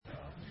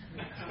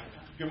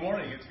Good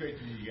morning. It's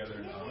great to be together.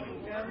 Good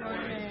morning.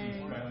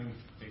 Smiling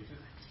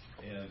faces,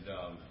 and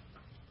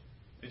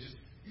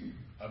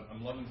I'm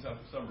loving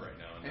summer right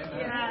now.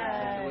 And,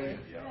 I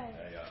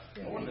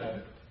wanted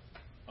to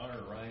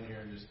honor Ryan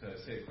here and just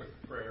say a quick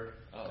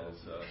prayer.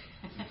 It's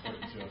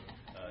important to him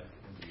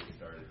to get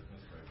started.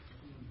 Let's pray.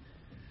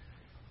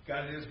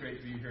 God, it is great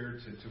to be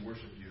here to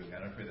worship you, and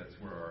God, I pray that's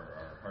where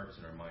our hearts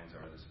and our minds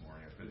are this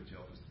morning. I pray that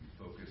you help us to be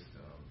focused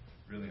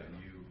really on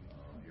you,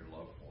 your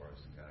love for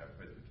us, and God, I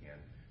pray that we can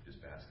just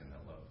bask in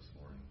that love this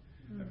morning.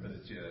 I pray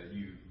that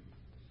you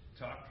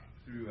talk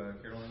through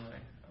Carolyn and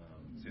I,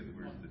 say the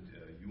words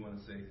that you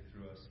want to say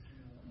through us,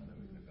 that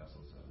we can be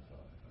vessels of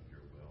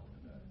your will,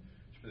 and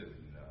just pray that we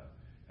can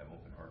have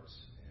open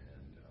hearts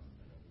and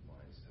open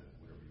minds to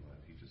whatever you want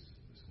to teach us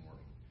this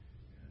morning.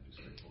 And I'm just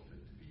grateful to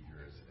be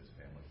here as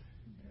family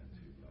and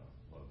to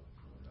love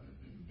one another.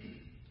 And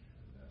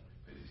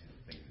pray these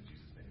things in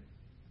Jesus' name.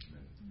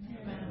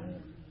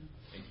 Amen.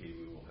 And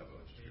Katie, we will have a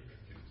scripture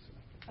too.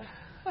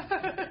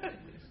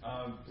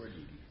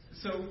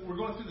 So we're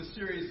going through the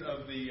series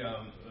of the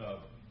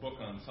book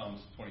on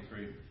Psalms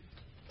 23,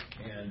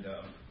 and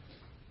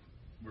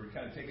we're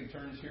kind of taking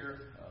turns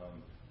here.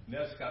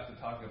 Ness got to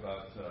talk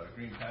about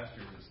green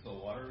pastures and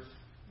still waters,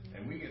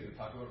 and we get to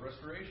talk about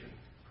restoration.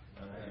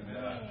 And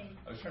I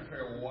was trying to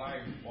figure out why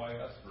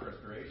us for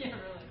restoration.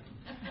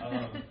 Yeah,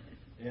 really.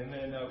 And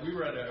then we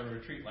were at a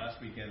retreat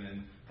last weekend,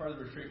 and part of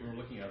the retreat we were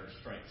looking at our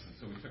strengths, and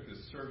so we took this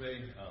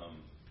survey.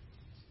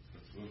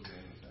 What was the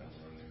name of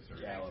the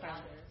survey?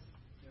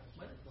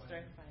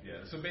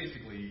 Yeah, so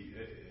basically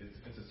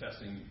it's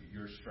assessing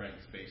your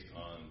strengths based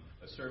on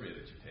a survey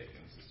that you've taken.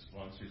 It's this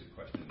long series of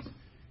questions,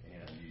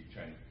 and you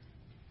try and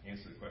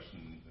answer the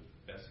question that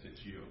best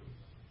fits you.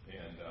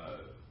 And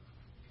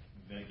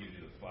then it gives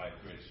you the 5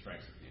 greatest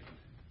strengths at the end.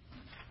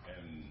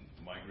 And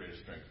my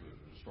greatest strength was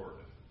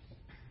restorative.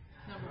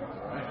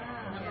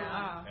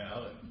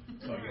 Yeah.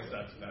 So I guess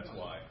that's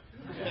why.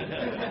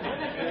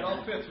 And it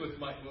all fits with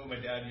what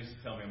my dad used to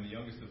tell me. I'm the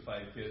youngest of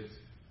 5 kids.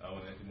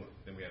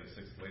 Then we had a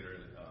 6th later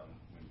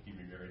when he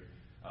remarried.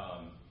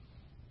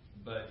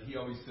 But he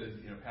always said,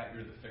 Pat,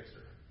 you're the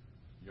fixer.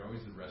 You're always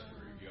the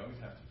restorer. You always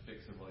have to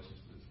fix the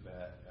relationships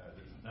that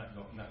there's not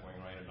going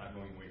right or not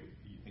going the way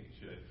you think it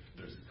should.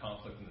 There's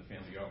conflict in the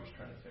family. You're always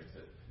trying to fix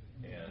it.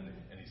 And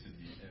he said,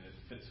 and it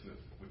fits with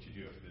what you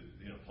do. If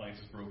the appliance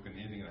is broken,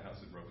 anything in the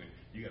house is broken,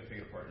 you got to take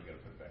it apart and you got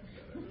to put it back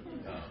together.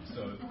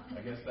 So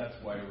I guess that's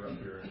why we're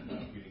up here and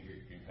we didn't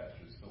get green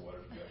pastures, still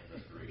waters, we got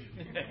restoration.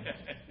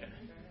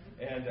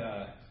 And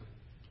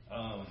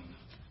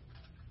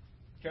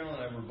Carolyn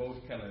and I were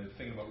both kind of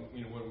thinking about what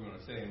we want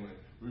to say, and we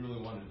really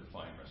wanted to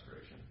define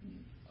restoration.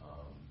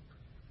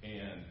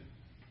 And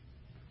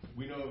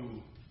we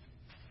know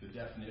the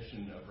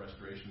definition of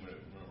restoration when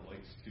it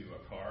relates to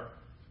a car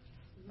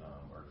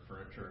or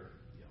furniture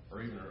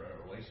or even a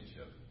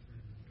relationship.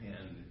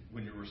 And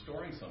when you're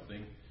restoring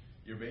something,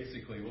 you're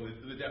basically,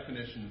 the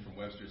definition from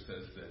Webster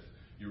says that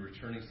you're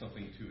returning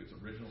something to its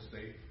original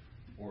state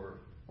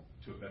or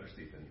to a better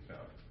state than you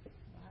found it.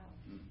 Wow.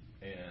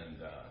 And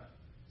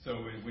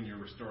so when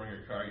you're restoring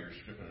your car, you're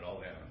stripping it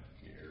all down.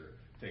 You're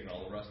taking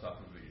all the rust off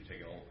of it. You're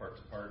taking all the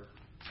parts apart,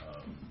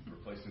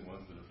 replacing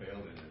ones that have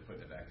failed, and then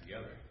putting it back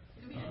together.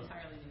 It'll be an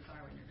entirely new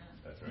car when you're done.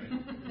 That's right.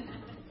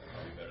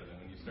 Probably better than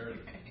when you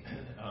started.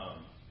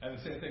 And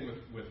the same thing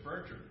with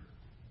furniture.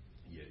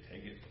 You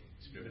take it,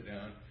 strip it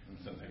down, and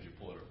sometimes you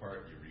pull it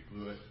apart, you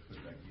re-glue it, put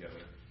it back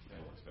together, and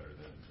it looks better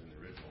than the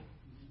original.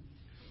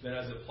 Then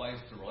as it applies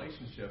to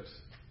relationships,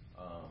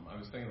 I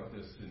was thinking about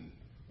this, and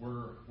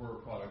we're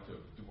a product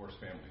of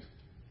divorced families.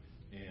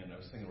 And I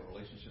was thinking about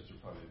relationships are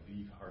probably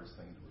the hardest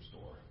thing to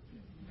restore,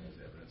 as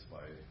evidenced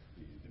by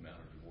the amount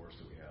of divorce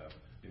that we have,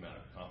 the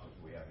amount of conflict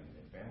that we have in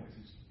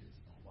families.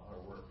 It's a lot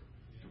of work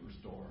to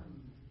restore.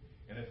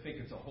 And I think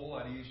it's a whole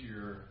lot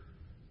easier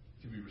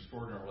to be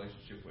restored in our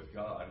relationship with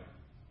God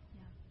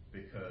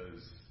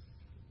because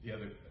the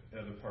other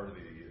part of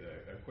the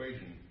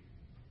equation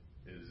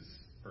is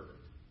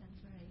perfect.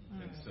 That's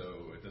right. And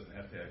so it doesn't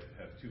have to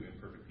have 2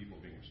 imperfect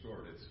people being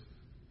restored. It's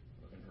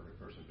an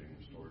imperfect person being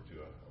restored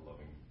to a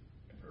loving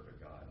and perfect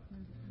God.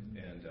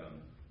 Mm-hmm. And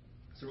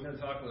so we're going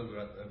to talk a little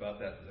bit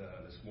about that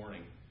this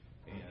morning.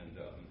 And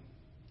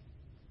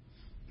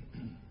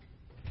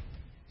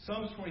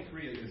Psalms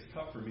 23 is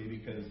tough for me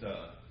because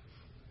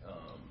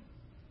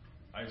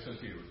I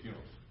associate it with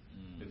funerals.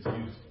 It's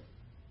used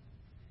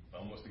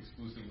almost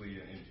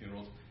exclusively in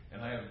funerals.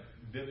 And I have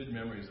vivid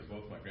memories of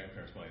both my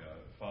grandparents, my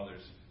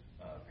father's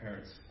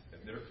parents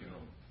at their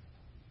funeral.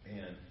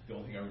 And the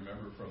only thing I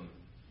remember from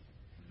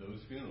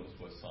those funerals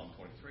was Psalm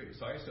 23.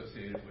 So I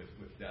associate it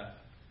with death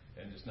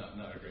and just not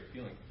a great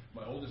feeling.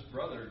 My oldest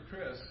brother,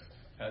 Chris,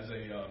 has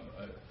a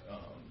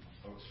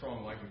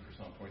strong liking for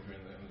Psalm 23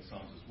 and the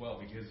Psalms as well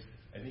because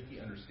I think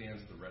he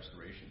understands the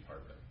restoration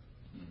part of it.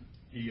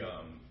 He's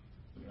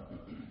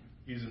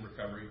in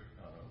recovery,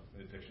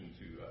 addiction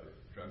to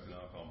drugs and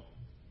alcohol,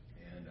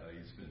 and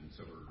he's been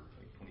sober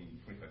like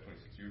 25,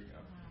 26 years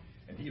now.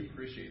 And he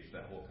appreciates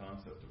that whole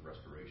concept of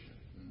restoration.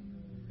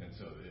 And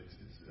so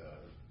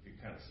it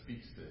kind of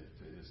speaks to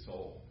his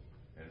soul,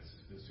 and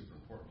it's super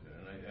important to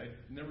him. And I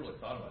never really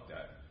thought about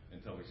that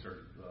until we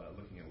started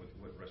looking at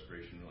what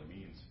restoration really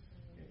means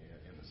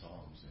in the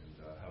Psalms and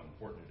how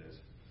important it is.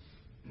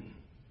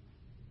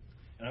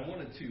 And I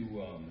wanted to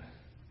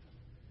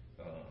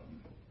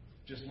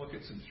just look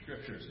at some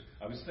scriptures.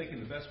 I was thinking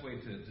the best way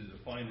to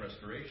define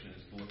restoration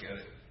is to look at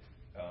it,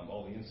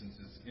 all the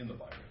instances in the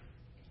Bible.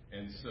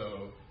 And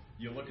so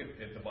you look at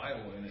the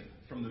Bible, and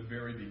from the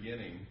very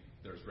beginning,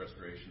 there's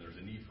restoration. There's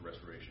a need for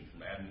restoration.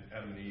 From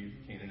Adam and Eve,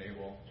 Cain and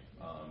Abel,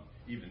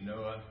 even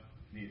Noah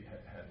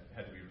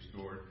had to be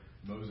restored.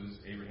 Moses,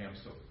 Abraham.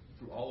 So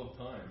through all of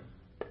time,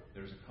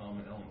 there's a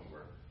common element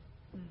where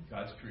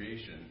God's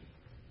creation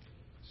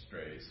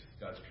strays.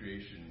 God's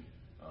creation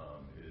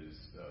is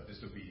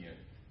disobedient.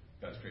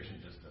 God's creation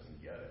just doesn't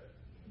get it.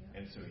 Yeah.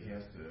 And so he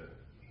has to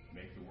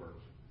make the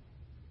work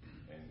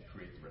and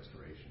create the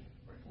restoration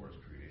for his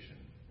creation.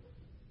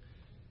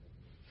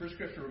 First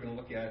scripture we're going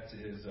to look at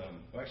is,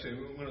 actually,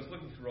 when I was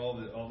looking through all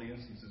the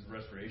instances of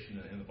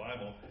restoration in the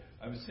Bible,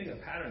 I was seeing a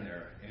pattern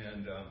there.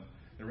 And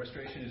the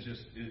restoration is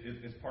just,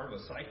 it's part of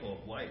a cycle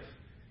of life.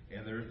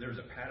 And there's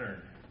a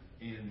pattern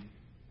in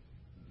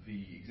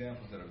the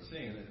examples that I was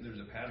seeing. There's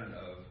a pattern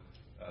of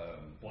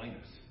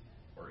blindness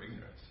or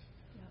ignorance.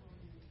 Yeah.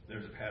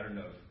 There's a pattern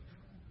of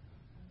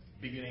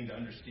beginning to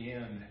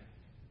understand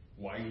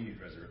why you need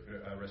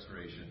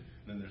restoration.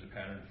 And then there's a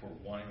pattern for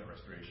wanting the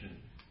restoration.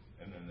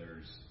 And then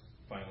there's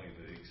finally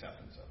the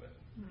acceptance of it.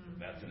 Mm-hmm.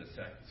 That's in a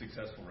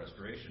successful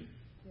restoration.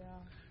 Yeah.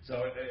 So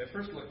I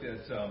first looked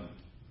at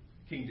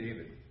King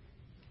David.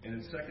 And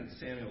in 2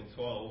 Samuel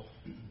 12,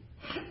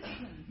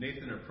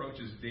 Nathan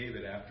approaches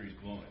David after he's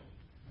blown it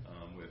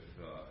with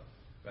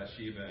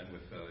Bathsheba and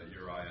with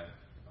Uriah,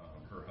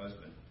 her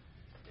husband.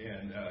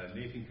 And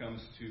Nathan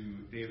comes to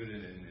David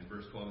in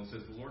verse 12 and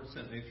says, the Lord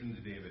sent Nathan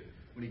to David.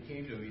 When he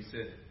came to him, he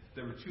said,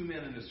 there were two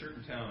men in a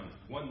certain town,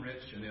 one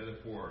rich and the other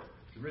poor.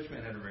 The rich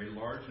man had a very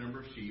large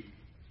number of sheep,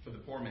 but the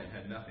poor man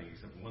had nothing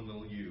except one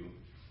little ewe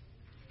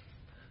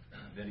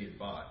that he had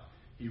bought.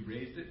 He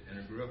raised it, and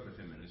it grew up with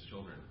him and his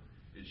children.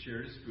 It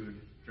shared his food,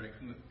 drank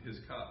from his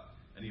cup,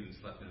 and even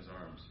slept in his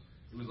arms.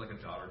 It was like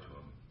a daughter to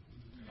him.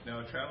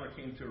 Now a traveler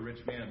came to a rich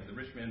man, but the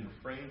rich man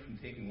refrained from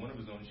taking one of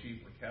his own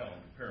sheep or cattle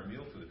and prepare a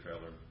meal for the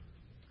traveler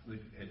who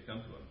had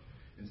come to him.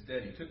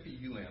 Instead, he took the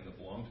ewe lamb that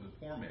belonged to the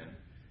poor man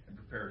and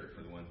prepared it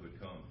for the one who had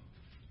come.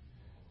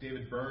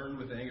 David burned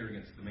with anger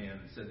against the man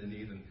and said to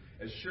Nathan,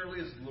 as surely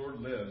as the Lord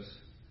lives,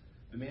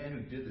 the man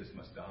who did this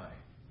must die.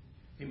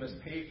 He must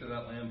pay for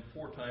that lamb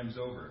 4 times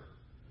over,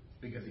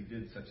 because he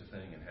did such a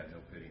thing and had no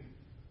pity.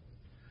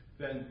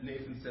 Then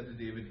Nathan said to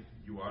David,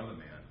 you are the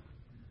man.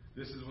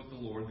 This is what the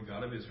Lord, the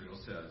God of Israel,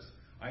 says.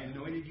 I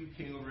anointed you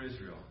king over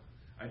Israel.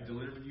 I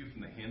delivered you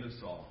from the hand of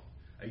Saul.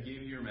 I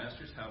gave your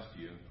master's house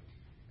to you,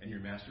 and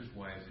your master's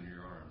wives in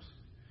your arms.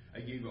 I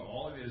gave you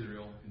all of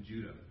Israel and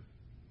Judah.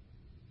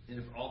 And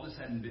if all this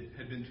had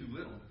been too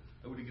little,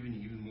 I would have given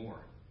you even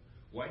more.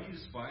 Why do you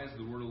despise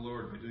the word of the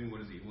Lord by doing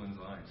what is evil in his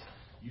eyes?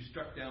 You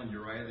struck down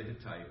Uriah the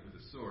Hittite with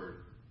a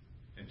sword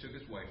and took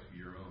his wife to be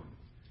your own.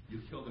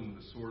 You killed him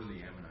with the sword of the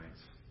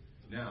Ammonites.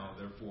 Now,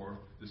 therefore,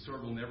 the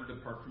sword will never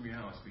depart from your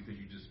house, because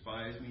you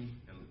despised me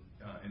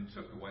and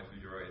took the wife of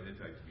Uriah the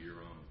Hittite to be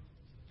your own.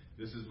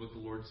 This is what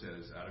the Lord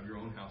says, out of your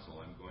own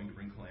household I'm going to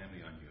bring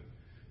calamity on you.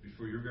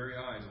 Before your very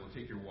eyes I will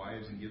take your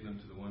wives and give them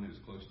to the one who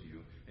is close to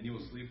you, and you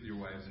will sleep with your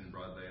wives in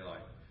broad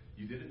daylight.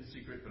 You did it in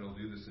secret, but I'll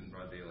do this in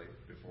broad daylight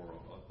before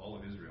all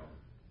of Israel.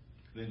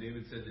 Then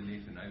David said to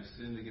Nathan, I have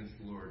sinned against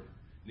the Lord.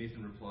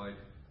 Nathan replied,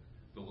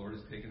 the Lord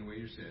has taken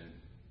away your sin.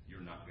 You're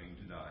not going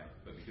to die.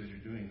 But because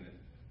you're doing it,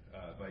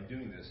 by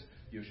doing this,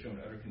 you have shown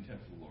utter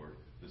contempt for the Lord.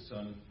 The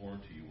son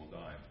born to you will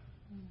die.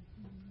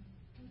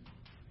 Mm-hmm.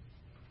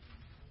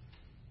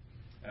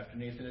 After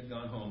Nathan had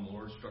gone home, the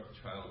Lord struck the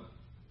child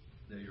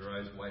that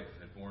Uriah's wife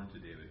had born to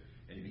David,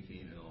 and he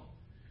became ill.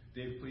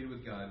 David pleaded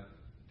with God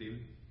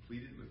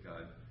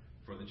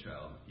for the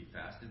child. He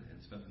fasted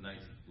and spent the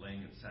night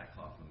laying in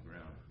sackcloth on the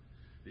ground.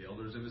 The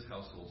elders of his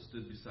household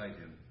stood beside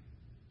him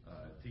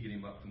to get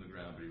him up from the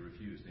ground, but he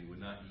refused, and he would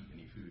not eat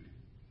any food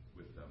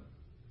with them.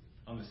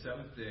 On the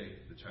 7th day,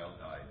 the child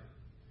died.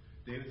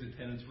 David's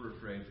attendants were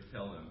afraid to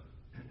tell him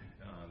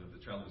that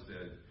the child was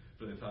dead,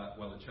 for they thought,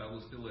 while the child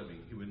was still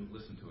living, he wouldn't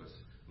listen to us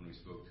when we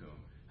spoke to him.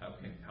 How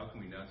can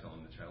we now tell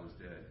him the child is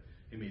dead?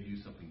 He may do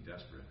something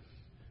desperate.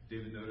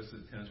 David noticed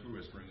that the attendants were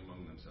whispering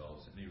among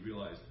themselves, and he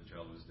realized the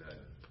child was dead.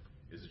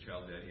 Is the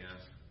child dead? He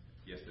asked.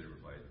 Yes, they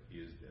replied.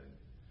 He is dead.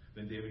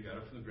 Then David got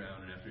up from the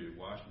ground, and after he had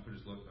washed and put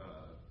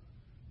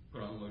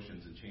on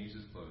lotions and changed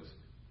his clothes,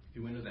 he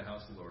went to the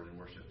house of the Lord and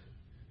worshipped.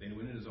 Then he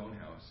went in his own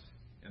house,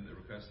 and at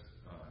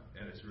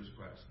his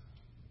request,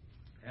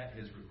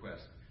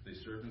 they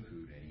served him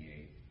food, and he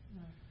ate.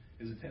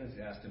 His attendants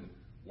asked him,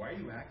 why are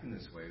you acting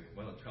this way?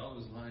 While the child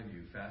was alive,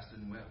 you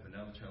fasted and wept, but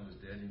now the child is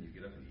dead, and you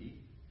get up and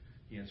eat?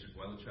 He answered,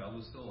 while the child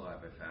was still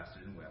alive, I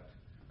fasted and wept.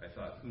 I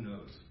thought, who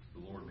knows? The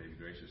Lord may be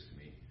gracious to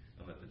me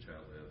and let the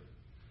child live.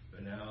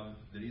 But now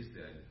that he's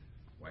dead,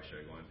 why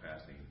should I go on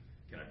fasting?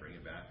 Can I bring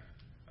him back?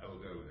 I will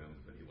go with him,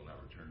 but he will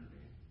not return to me.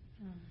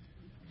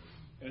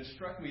 And it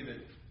struck me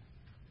that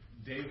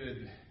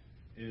David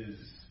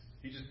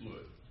he just blew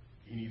it.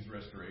 He needs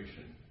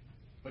restoration.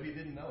 But he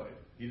didn't know it.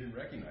 He didn't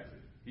recognize it.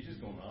 He's just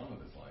going on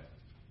with his life.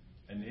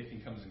 And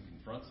Nathan comes and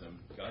confronts him.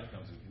 God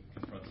comes and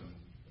confronts him.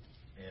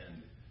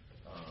 And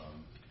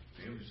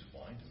David was just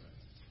blind to it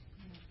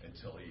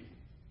until he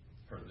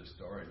heard this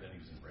story. Then he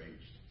was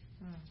enraged.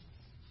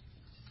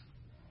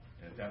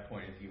 And at that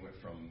point, he went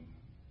from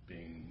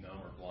being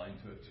numb or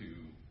blind to it to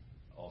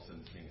all of a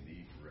sudden seeing a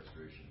need for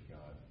restoration of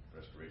God,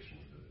 restoration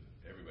of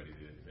everybody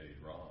that had made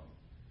wrong.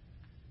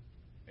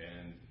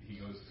 And he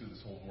goes through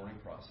this whole mourning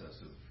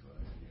process of,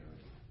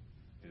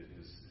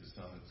 his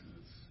son that's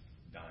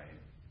dying,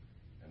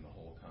 and the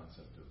whole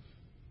concept of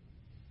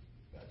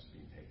that just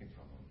being taken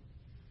from him.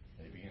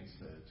 And he begins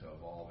to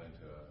evolve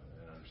into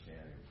an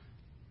understanding of,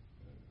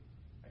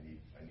 I need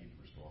to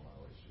restore my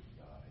relationship with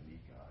God. I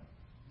need God.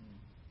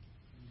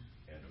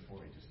 And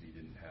before he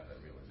didn't have that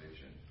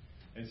realization.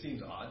 And it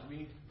seems odd to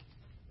me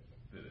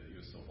that he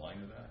was so blind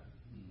to that,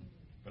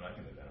 but I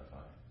can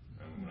identify.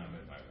 And when I'm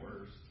at my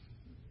worst,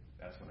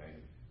 that's when I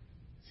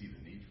see the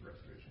need for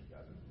restoration of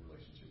God, the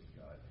relationship with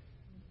God,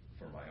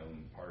 for my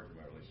own part of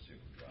my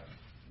relationship with God.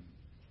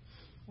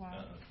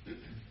 Wow.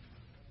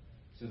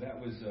 So that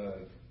was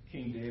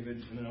King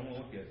David, and then I want to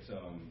look at, let's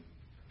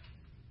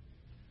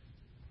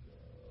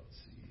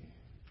see,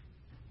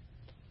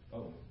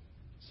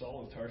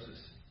 Saul of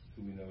Tarsus,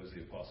 who we know as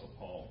the Apostle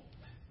Paul,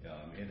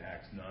 in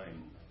Acts 9.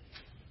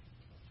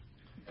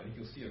 I think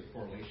you'll see a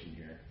correlation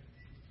here.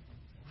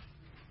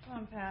 Come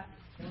on, Pat.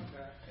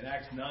 In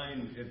Acts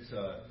 9, it's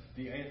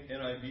the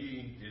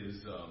NIV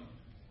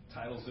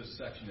titles this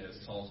section as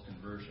Saul's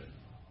conversion.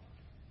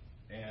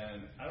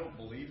 And I don't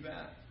believe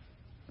that.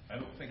 I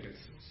don't think it's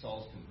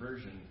Saul's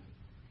conversion.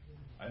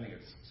 I think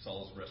it's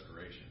Saul's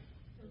restoration.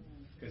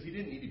 Because he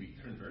didn't need to be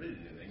converted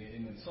to anything.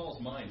 In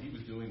Saul's mind, he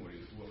was doing what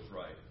was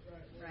right.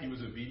 He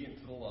was obedient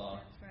to the law.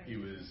 Right. He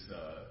was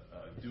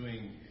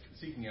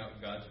seeking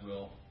out God's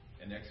will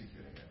and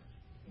executing it.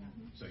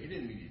 So he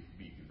didn't need to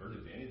be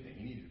converted to anything.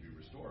 He needed to be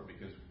restored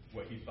because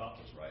what he thought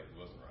was right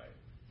wasn't right.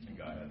 And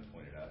God had to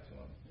point it out to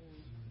him.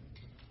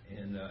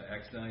 In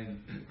Acts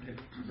 9,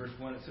 verse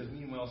 1, it says,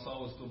 Meanwhile,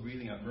 Saul was still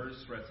breathing out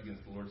murderous threats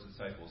against the Lord's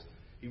disciples.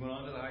 He went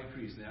on to the high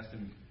priest and asked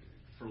him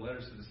for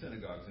letters to the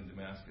synagogues in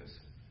Damascus,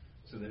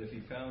 so that if he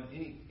found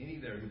any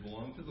there who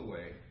belonged to the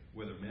way,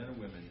 whether men or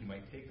women, he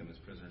might take them as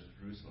prisoners to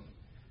Jerusalem.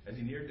 As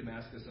he neared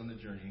Damascus on the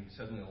journey,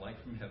 suddenly a light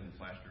from heaven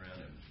flashed around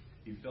him.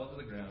 He fell to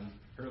the ground,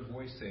 heard a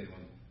voice say to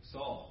him,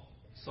 Saul,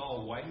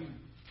 Saul, why do you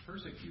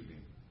persecute me?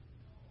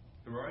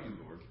 Who are you,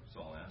 Lord?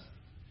 Saul asked.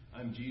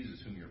 I'm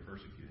Jesus whom you're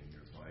persecuting, he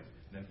replied.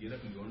 Now get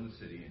up and go into the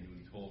city, and you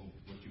will be told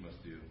what you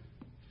must do.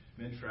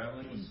 Men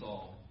traveling with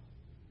Saul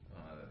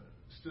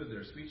stood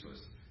there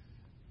speechless.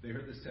 They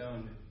heard the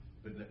sound,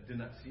 but did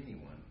not see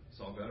anyone.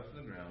 Saul got up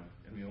from the ground,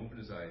 and when he opened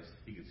his eyes,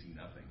 he could see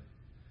nothing.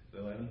 They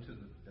led him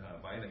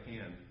by the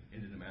hand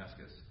into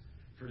Damascus.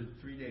 For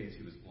 3 days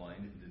he was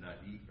blind and did not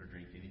eat or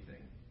drink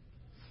anything.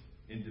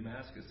 In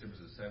Damascus there was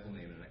a disciple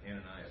named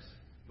Ananias.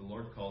 The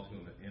Lord called to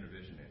him in a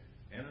vision.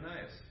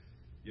 Ananias.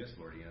 Yes,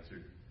 Lord, he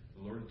answered.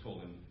 The Lord had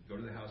told him, Go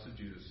to the house of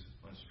Judas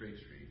on Straight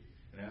Street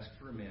and ask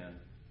for a man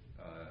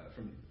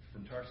from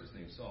Tarsus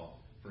named Saul,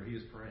 for he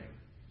is praying.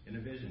 In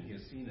a vision he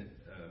has seen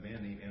a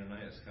man named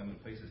Ananias come and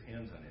place his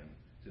hands on him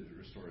to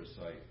restore his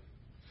sight.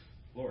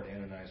 Lord,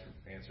 Ananias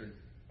answered,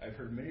 I've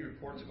heard many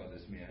reports about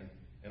this man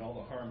and all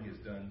the harm he has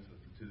done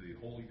to the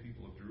holy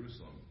people of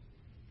Jerusalem.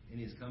 And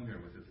he has come here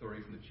with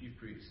authority from the chief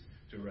priests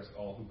to arrest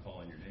all who call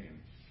on your name.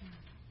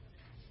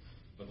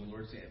 But the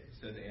Lord said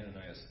to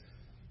Ananias,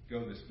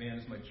 Go, this man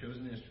is my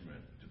chosen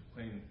instrument to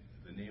proclaim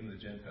the name of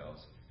the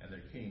Gentiles and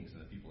their kings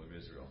and the people of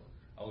Israel.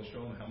 I will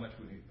show him how much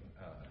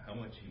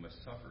he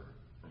must suffer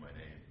for my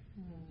name.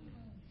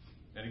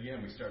 And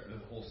again, we start the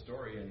whole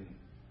story, and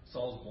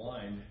Saul's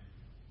blind,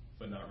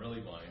 but not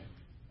really blind.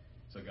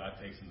 So God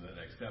takes him to the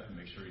next step and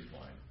makes sure he's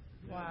blind.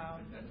 Wow.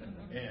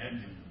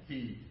 And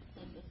he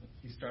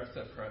starts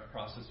that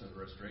process of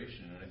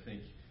restoration. And I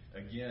think,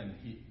 again,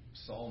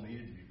 Saul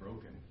needed to be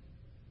broken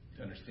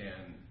to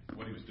understand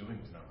what he was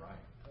doing was not right.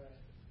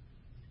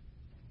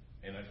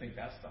 And I think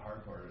that's the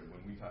hard part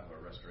when we talk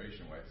about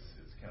restoration, why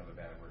it's kind of a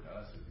bad word to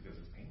us, is because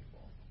it's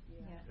painful.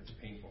 Yeah. It's a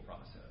painful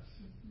process.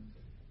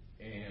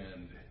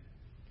 And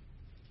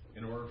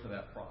in order for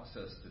that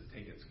process to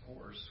take its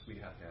course, we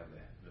have to have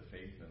the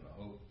faith and the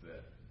hope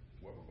that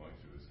what we're going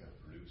through is going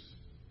to produce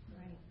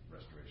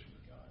restoration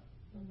with God.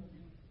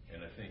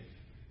 And I think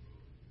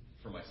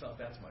for myself,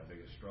 that's my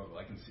biggest struggle.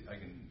 I can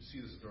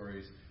see the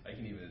stories. I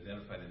can even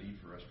identify the need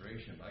for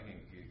restoration, but I can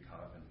get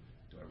caught up in,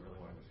 do I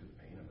really want to go through the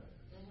pain of it?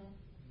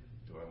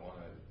 Do I want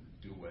to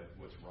do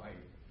what's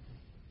right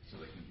so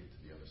they can get to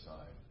the other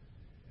side?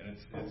 And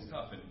it's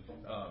tough. And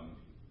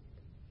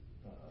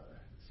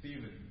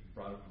Steve had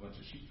brought up a bunch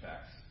of sheep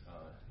facts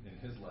in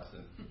his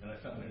lesson, and I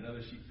found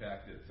another sheep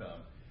fact that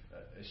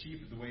a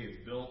sheep, the way it's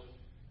built,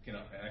 can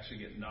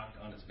actually get knocked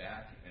on its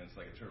back, and it's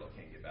like a turtle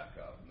can't get back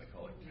up, and they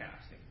call it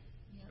casting.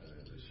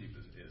 The sheep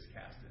is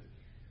casted.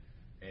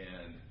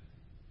 And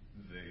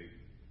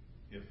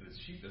if the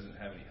sheep doesn't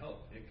have any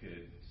help, it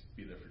could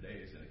be there for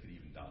days and it could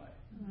even die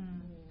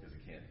because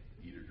it can't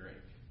eat or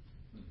drink.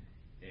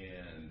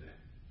 And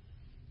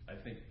I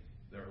think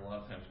there are a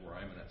lot of times where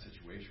I'm in that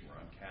situation where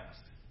I'm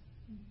cast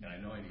and I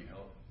know I need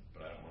help,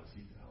 but I don't want to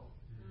seek the help.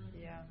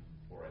 Yeah.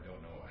 Or I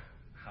don't know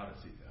how to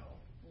seek the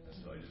help. And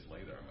so I just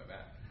lay there on my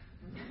back,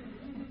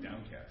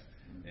 downcast.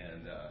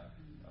 And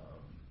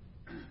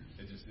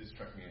it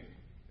struck me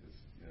as,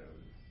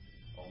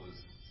 all those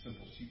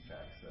simple sheep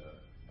facts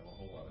have a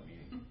whole lot of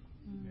meaning.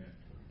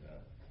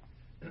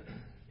 Yeah.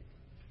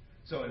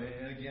 So,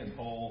 and again,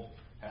 Paul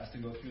has to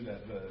go through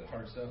the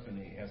hard stuff, and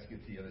he has to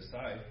get to the other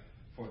side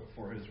for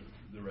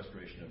the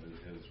restoration of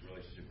his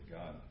relationship with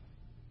God.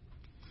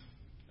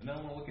 And now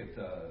I want to look at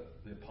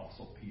the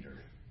Apostle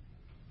Peter.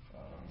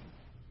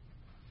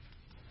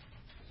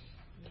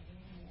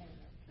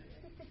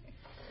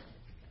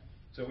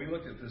 So we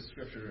looked at this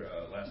scripture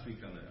last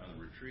week on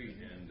the retreat,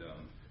 and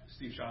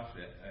Steve Schaff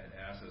had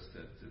asked us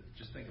to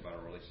just think about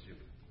our relationship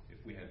if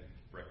we had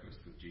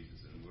breakfast with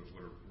Jesus, and what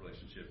a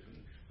relationship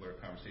and what our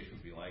conversation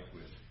would be like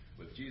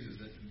with Jesus.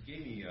 It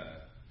gave me,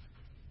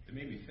 it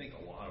made me think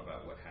a lot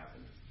about what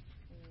happened.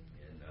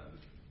 And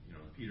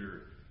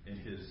Peter in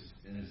his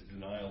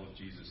denial of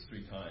Jesus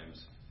 3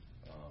 times,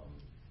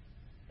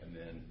 and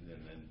then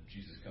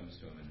Jesus comes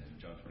to him in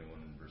John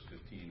 21 and verse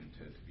 15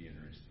 to be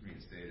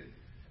reinstated.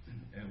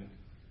 And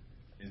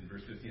in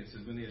verse 15 it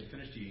says, when they had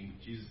finished eating,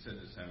 Jesus said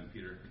to Simon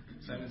Peter,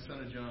 Simon,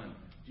 son of John,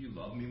 do you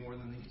love me more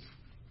than these?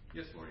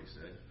 Yes, Lord, he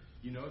said.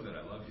 You know that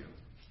I love you.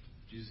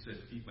 Jesus said,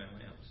 feed my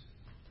lambs.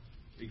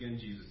 Again,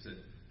 Jesus said,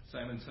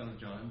 Simon, son of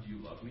John, do you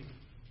love me?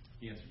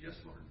 He answered, yes,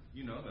 Lord.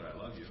 You know that I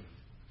love you.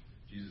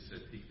 Jesus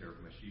said, take care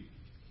of my sheep.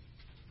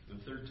 The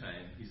 3rd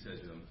time, he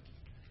said to him,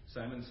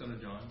 Simon, son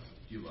of John,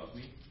 do you love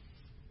me?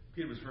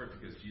 Peter was hurt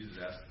because Jesus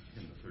asked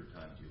him the 3rd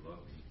time, do you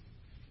love me?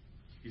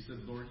 He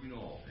said, Lord, you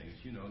know all things.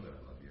 You know that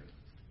I love you.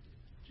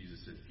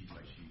 Jesus said, feed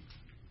my sheep.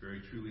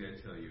 Very truly, I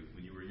tell you,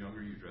 when you were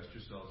younger, you dressed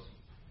yourselves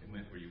and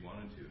went where you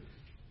wanted to.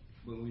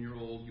 But when you're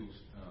old, you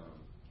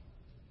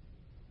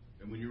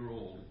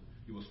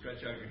will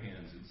stretch out your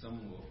hands, and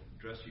someone will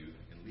dress you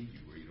and lead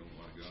you where you don't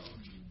want to go.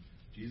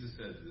 Jesus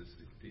said this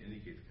to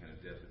indicate the kind of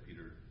death that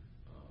Peter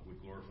would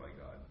glorify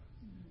God.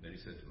 Then he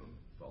said to him,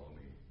 follow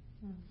me.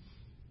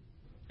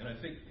 And I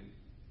think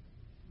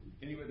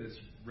anybody that's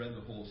read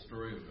the whole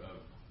story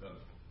of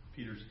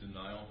Peter's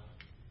denial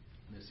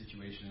in this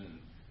situation,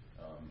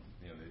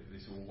 and they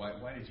say, well,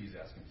 why did Jesus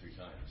ask him 3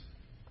 times?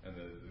 And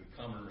the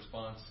common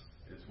response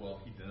is,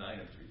 well, he denied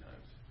him 3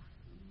 times.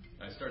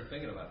 And I started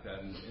thinking about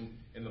that, and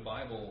in the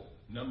Bible,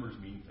 numbers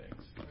mean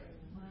things.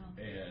 Wow.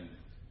 And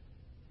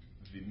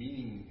the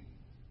meaning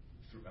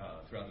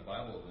throughout the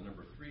Bible of the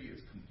number 3 is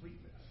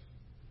completeness.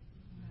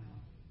 Wow.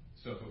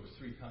 So if it was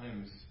 3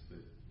 times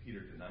that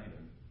Peter denied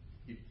him,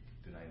 he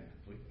denied him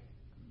completely.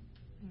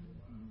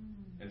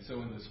 And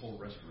so in this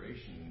whole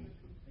restoration,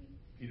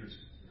 Peter's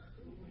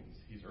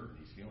he's hurting,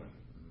 he's feeling,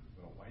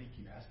 well, why do you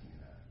keep asking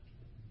me that?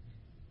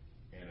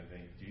 And I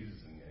think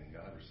Jesus and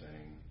God are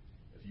saying,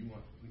 if you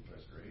want complete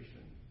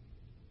restoration,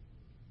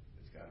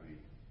 it's got to be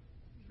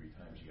 3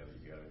 times. You got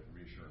to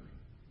reassure me.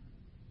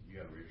 You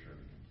got to reassure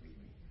me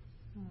completely.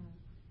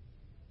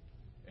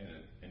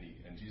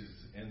 And Jesus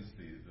ends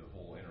the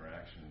whole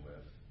interaction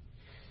with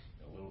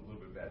a little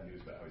bit of bad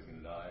news about how he's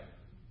going to die,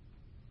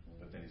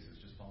 but then he says,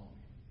 just follow me.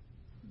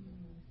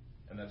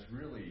 And that's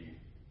really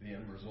the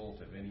end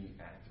result of any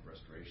act of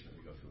restoration that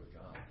we go through with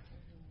God.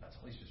 That's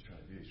all he's just trying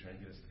to do. He's trying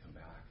to get us to come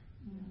back.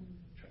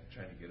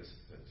 Trying to get us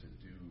to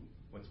do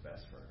what's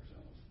best for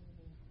ourselves.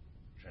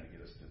 Trying to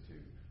get us to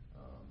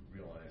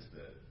realize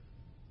that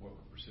what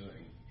we're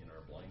pursuing in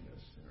our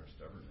blindness, in our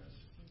stubbornness,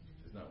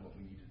 is not what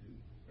we need to do.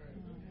 Right?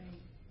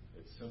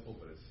 It's simple,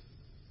 but it's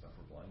stuff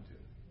we're blind to.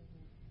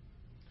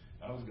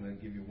 I was going to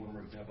give you one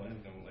more example. I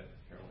think I'm going to let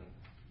Carolyn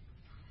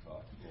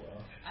talk to go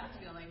out. I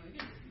feel like we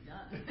could just be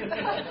done.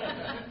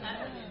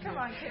 Come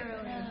on,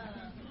 Carolyn.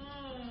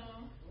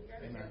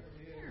 Amen.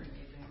 You're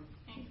amazing.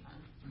 Hang on.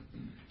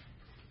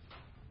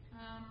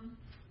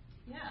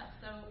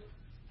 So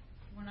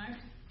when I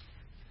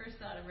first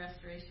thought of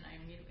restoration, I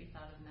immediately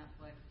thought of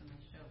Netflix and the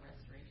show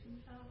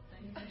Restoration Shop.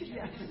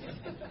 Yes.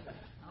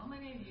 How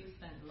many of you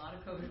spent a lot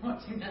of COVID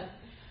watching that?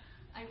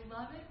 I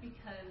love it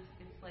because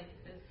it's like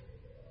this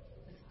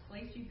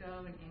place you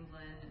go in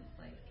England. It's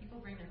like people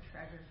bring their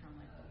treasures from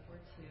like World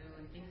War II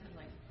and things of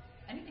like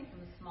anything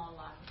from a small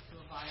locket to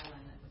a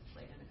violin that was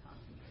played in a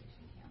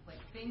concentration camp.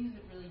 Like things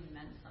that really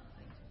meant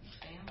something to these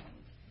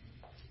families.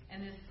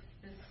 And this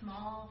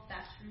small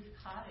thatched roof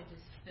cottage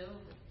is filled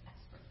with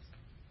experts,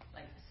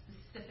 like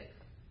specific,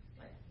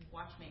 like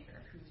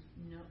watchmaker who's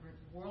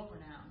world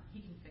renowned. He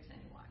can fix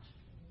any watch.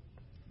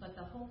 But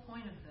the whole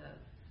point of the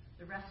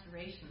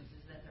restorations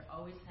is that they're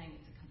always saying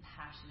it's a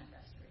compassionate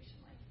restoration.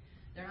 Like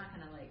they're not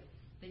going to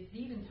they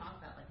even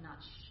talk about like not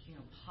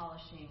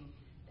polishing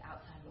the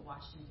outside of the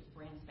watch to make it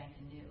brand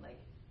spanking new. Like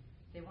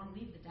they want to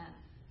leave the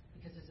dents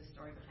because there's a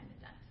story behind the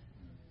dent.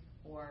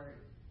 Or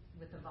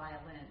with the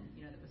violin,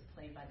 that was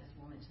played by this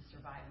woman to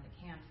survive in the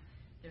camps,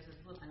 there's this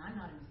little, and I'm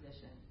not a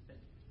musician, but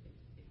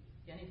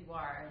if any of you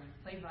are, and you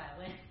play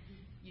violin,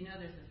 you know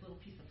there's this little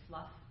piece of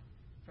fluff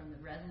from the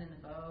resin in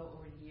the bow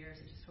over the years.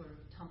 It just sort of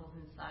tumbles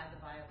inside the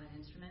violin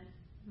instrument.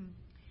 Mm.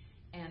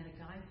 And the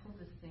guy pulls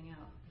this thing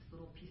out, this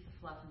little piece of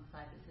fluff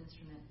inside this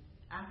instrument,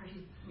 after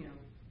he's,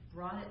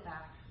 brought it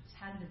back. It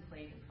hadn't been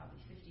played in probably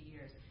 50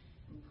 years.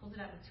 And he pulls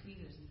it out with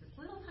tweezers. It's this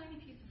little tiny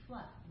piece of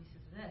fluff. And he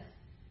says, this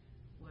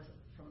was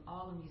from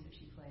all the music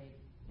she played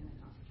in the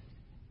concentration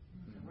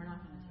camp. So we're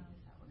not going to take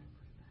this out. We're going to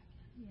put it back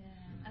in.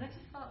 Yeah. And I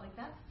just thought,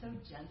 that's so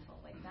gentle.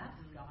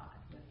 That's God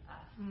with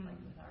us,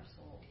 with our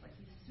souls.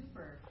 He's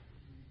super...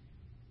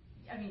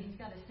 he's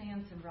got to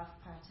sand some rough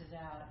patches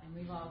out, and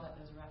we've all got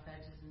those rough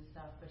edges and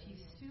stuff, but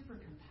he's super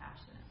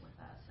compassionate with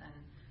us.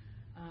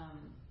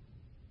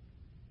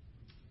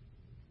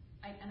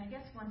 And I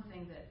guess one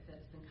thing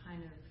that's been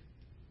kind of,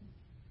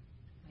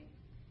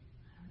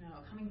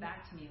 coming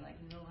back to me,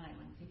 in the line,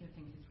 when I'm thinking of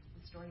things, is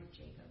the story of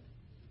Jacob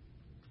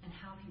and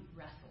how he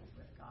wrestles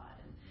with God.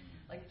 And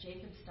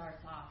Jacob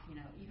starts off,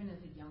 even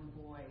as a young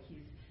boy,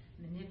 he's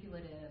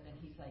manipulative, and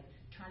he's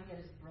trying to get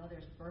his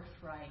brother's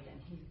birthright, and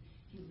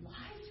he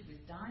lies to his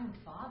dying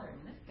father. I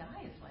mean, this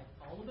guy is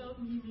all about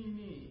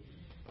me.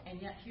 And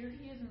yet here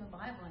he is in the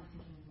Bible, and I'm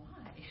thinking,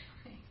 why?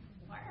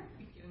 Why are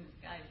we giving this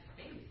guy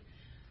space?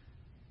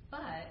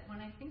 But when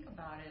I think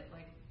about it,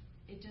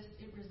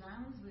 it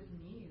resounds with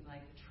me,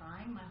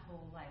 trying my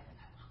whole life,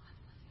 I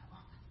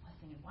want God's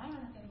blessing, and why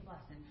am I not getting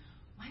blessed, and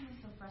why am I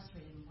so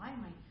frustrated, and why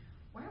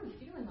are we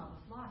feeling all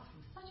this loss from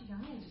such a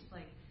young age? It's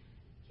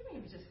even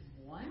if it's just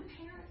one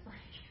parent,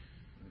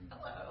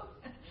 hello.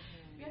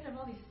 We had to have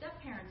all these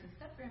step-parents and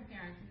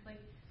step-grandparents. It's I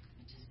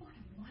just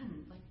wanted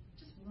one,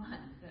 just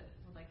one that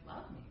would,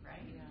 love me,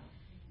 right? Yeah.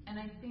 And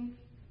I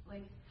think,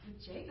 with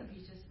Jacob,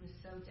 he just was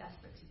so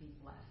desperate to be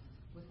blessed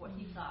with what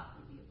he thought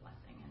would be a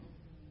blessing. And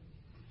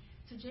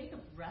so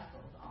Jacob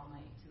wrestled all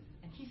night,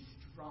 and he's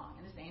strong.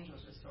 And this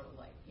angel's just sort of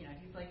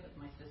he's with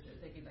my sisters.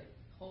 They'd be,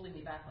 holding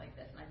me back like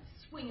this, and I'd be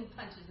swinging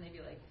punches, and they'd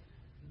be like,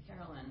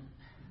 Carolyn.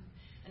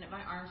 And if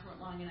my arms weren't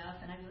long enough,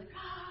 and I'd be like,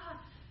 ah!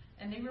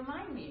 And they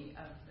remind me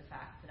of the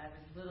fact that I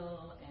was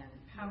little and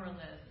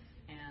powerless,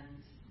 and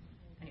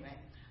anyway.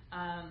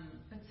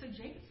 But so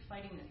Jacob's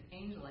fighting this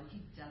angel, and he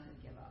doesn't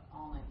give up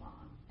all night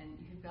long. And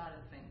you've got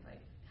to think,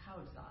 how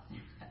exhausting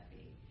would that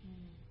be?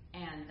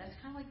 And that's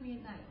kind of like me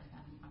at night.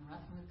 I'm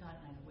wrestling with God,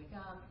 and I wake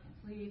up, I can't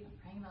sleep, I'm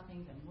praying about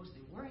things, I'm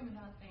mostly worrying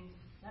about things,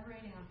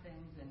 perseverating on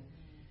things, and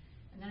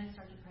then I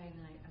start to pray, and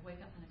then I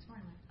wake up the next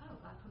morning, I'm oh,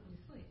 God put me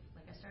to sleep.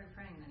 I started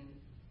praying, and then he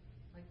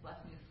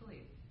blessed me to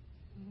sleep.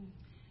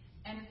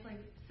 And it's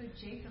so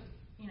Jacob,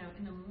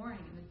 in the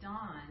morning, in the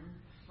dawn,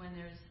 when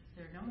there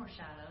are no more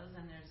shadows,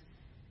 and there's,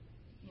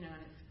 and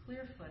it's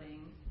clear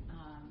footing,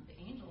 the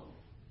angel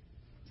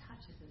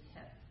touches his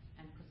hip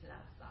and puts it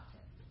out of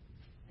socket.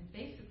 And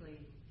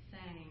basically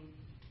saying,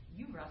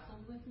 you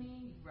wrestled with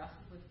me, you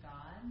wrestled with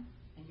God,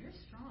 and you're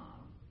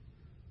strong,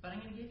 but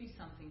I'm going to give you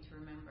something to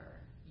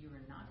remember. You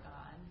are not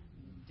God.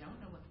 You don't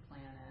know what the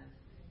plan is.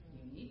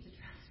 You need to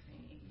trust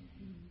me.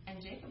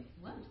 And Jacob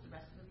limps the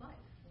rest of his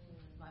life.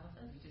 The Bible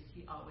says it's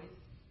got to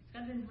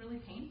have been really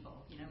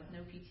painful, with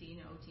no PT,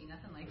 no OT,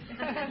 nothing like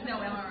that.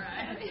 No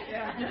MRI,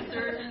 no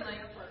surgeon.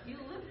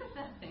 You live with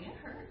that thing, it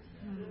hurts.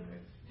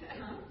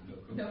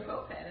 No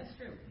copay, that's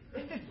true.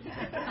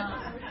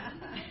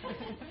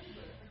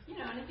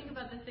 And I think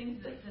about the things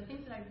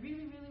that I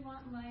really, really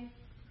want in life.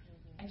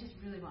 I just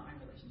really want my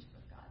relationship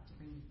with God to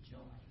bring me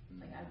joy.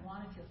 I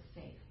want to feel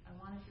safe. I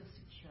want to feel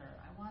secure.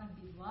 I want to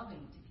be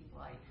loving to people.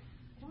 I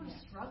don't want to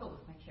struggle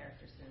with my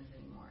character sins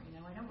anymore.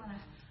 I don't want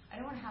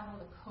to have all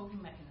the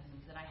coping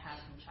mechanisms that I had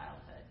from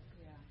childhood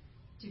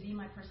to be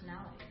my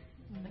personality.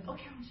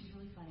 Carolyn, she's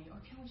really funny, or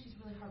Carolyn, she's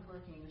really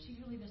hardworking, or she's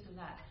really this or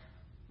that.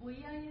 Well,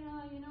 yeah,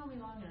 you know me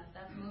long enough.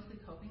 That's mostly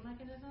coping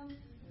mechanisms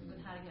with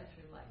how to get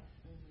through life.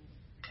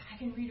 I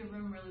can read a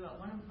room really well.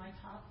 One of my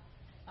top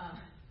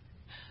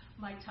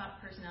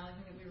personality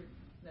thing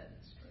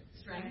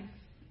strength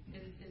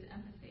is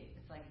empathy.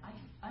 It's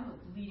I'm a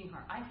bleeding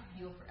heart. I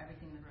feel for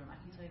everything in the room. I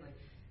can tell you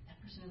that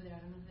person over there,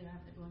 I don't know if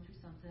they're going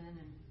through something,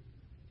 and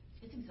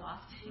it's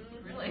exhausting.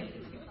 Really,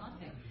 it's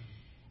exhausting.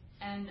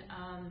 And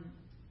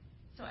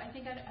so I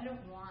think I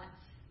don't want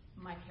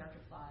my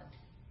character flaws,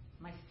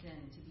 my sin,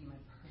 to be my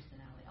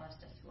personality. Oh, that's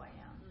just who I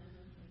am.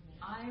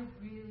 I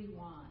really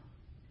want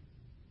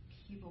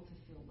people to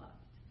feel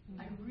loved.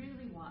 I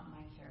really want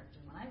my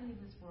character, when I leave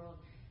this world,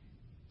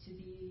 to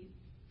be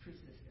fruits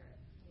of the Spirit.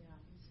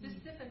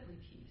 Specifically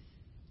peace,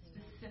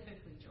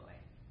 specifically joy.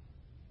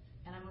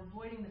 And I'm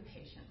avoiding the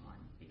patient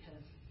one because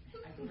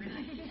I'm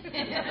really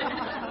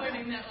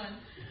avoiding that one.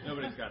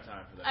 Nobody's got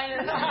time for that. I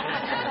know.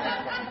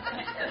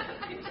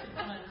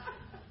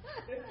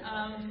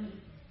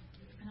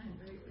 And I'm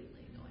completely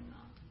going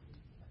off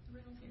the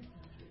rails here.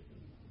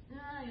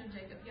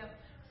 Jacob, yep.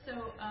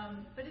 So,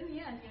 but in the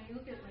end, you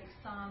look at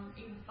Psalm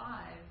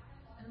 85,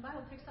 and the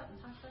Bible picks up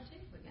and talks about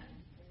Jacob again.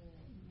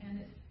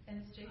 And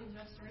it's Jacob's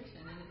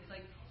restoration. And it's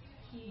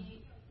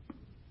he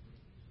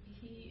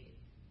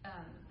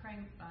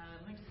praying,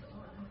 let me just,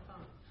 on the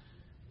phone.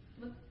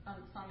 look on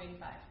Psalm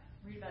 85.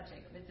 Read about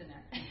Jacob. It's in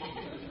there.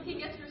 He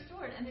gets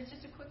restored, and it's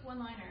just a quick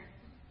one-liner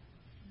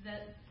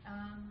that,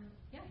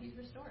 he's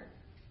restored.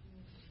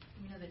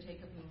 We know that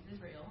Jacob means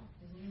Israel,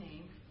 his new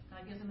name.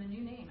 God gives him a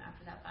new name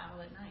after that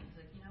battle at night.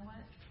 He's like, you know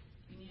what?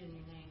 You need a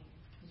new name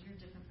because you're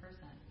a different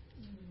person.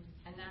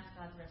 Mm-hmm. And that's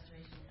God's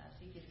restoration with us.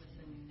 He gives us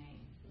a new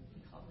name.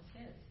 He calls us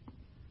his.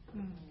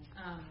 Mm-hmm.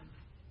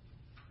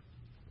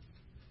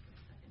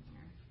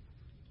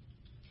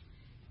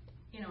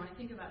 When I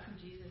think about who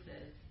Jesus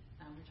is,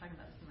 we were talking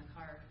about this in the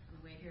car on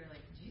the way here,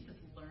 like Jesus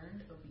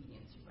learned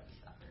obedience through what he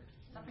suffered.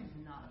 Suffering's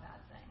not a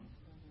bad thing.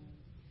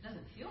 It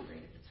doesn't feel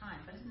great at the time,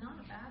 but it's not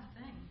a bad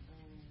thing.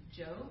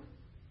 Job,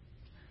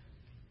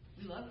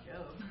 we love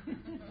Job.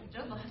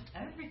 Job lost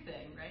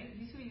everything, right?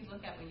 He's who you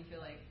look at when you feel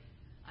like,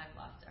 I've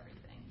lost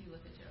everything. You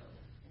look at Job.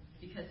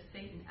 Because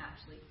Satan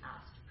actually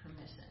asked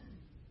permission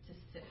to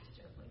sift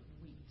Job like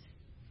wheat.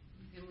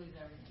 He's going to lose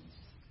everything.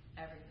 Just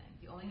everything.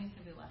 The only thing that's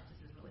going to be left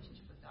is his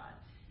relationship with God.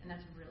 And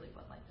that's really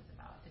what life is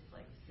about. It's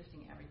like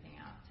sifting everything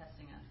out,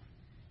 testing us.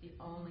 The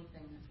only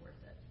thing that's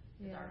worth it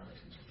is our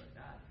relationship with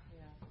God.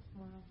 Yeah.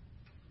 Wow.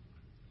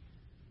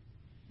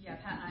 Yeah,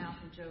 Pat and I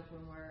often joke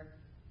when we're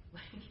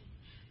like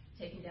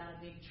taking down a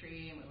big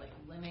tree and we're like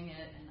limbing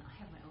it, and I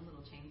have my own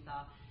little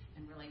chainsaw,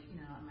 and we're like,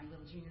 on my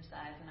little junior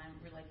size, and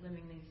we're like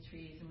limbing these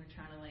trees, and we're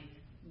trying to like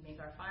make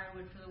our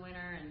firewood for the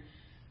winter, and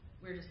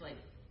we're just like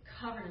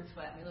covered in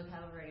sweat. And we look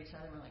over at each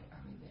other, and we're like,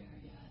 are we there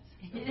yet?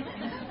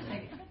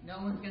 Like,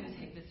 no one's going to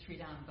take this tree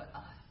down but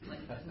us.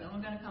 Like, there's no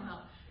one going to come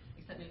out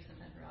except maybe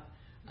sometimes Rob.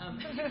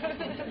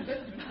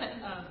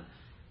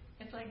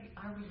 It's like,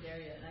 are we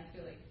there yet? And I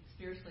feel like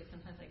spiritually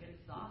sometimes I get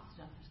exhausted.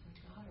 I'm just like,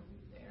 God, are we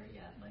there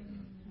yet? Like,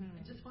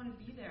 I just want to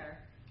be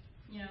there,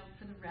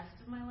 for the rest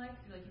of my life.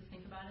 Like, you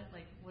think about it,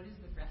 like, what is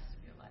the rest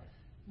of your life?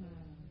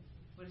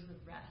 What is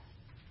the rest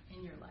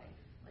in your life?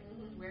 Like,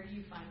 where do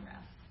you find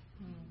rest?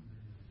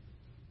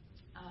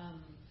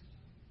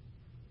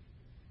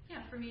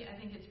 For me, I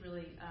think it's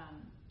really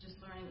just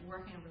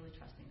working on really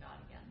trusting God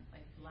again.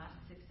 Like the last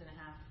 6.75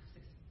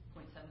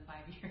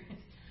 years.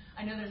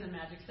 I know there's a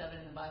magic 7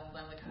 in the Bible,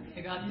 but I'm like,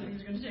 okay, God, these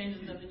things are going to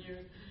change in 7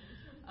 years.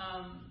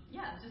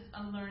 Just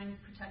unlearning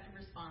protective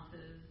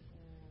responses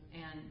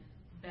and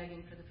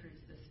begging for the fruits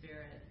of the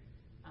Spirit,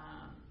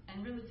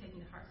 and really taking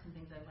to heart some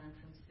things I learned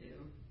from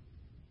Sue.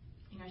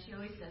 She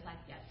always says, I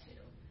get to.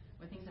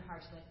 When things are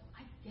hard, she's like, well,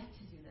 I get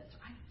to do this,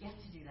 or I get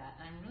to do that.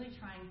 And I'm really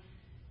trying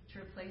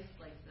to replace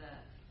like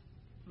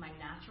my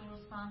natural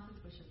responses,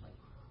 which is like,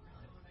 oh, I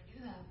really want to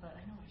do that, but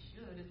I know I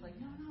should. It's like,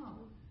 no,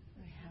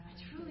 I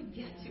truly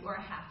get to, or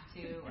I have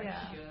to, or I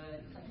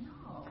should. It's like,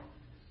 no,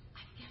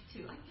 I get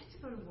to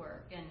go to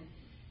work. And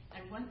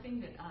one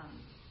thing that I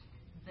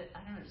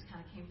don't know, just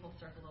kind of came full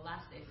circle. The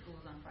last day of school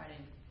was on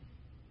Friday.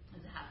 It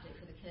was a half day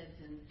for the kids,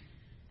 and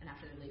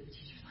after they leave, the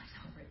teachers like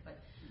celebrate. But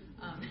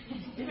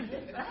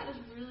but I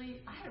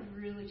had a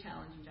really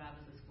challenging job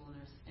as a school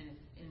nurse, and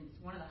it's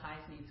one of the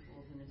highest need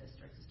schools in the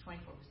district. It's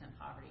 24%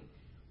 poverty.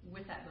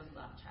 With that goes a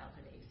lot of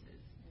childhood ACEs.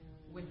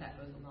 With that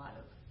goes a lot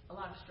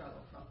of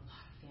struggle for a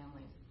lot of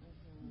families.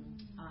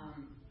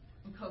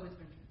 And COVID's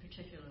been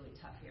particularly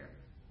tough here.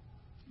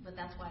 But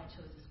that's why I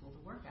chose the school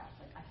to work at.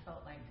 Like I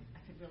felt like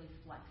I could really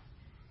flex,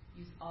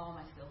 use all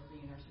my skills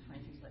being a nurse for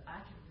 22 years. Like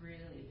I could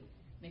really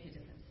make a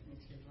difference in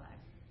these kids'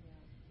 lives.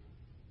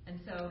 And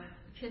so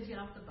the kids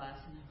get off the bus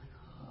and they're like,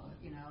 oh,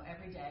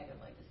 every day they're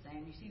like the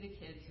same. You see the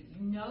kids who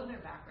their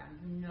background,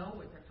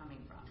 where they're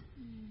coming from,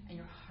 and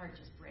your heart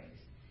just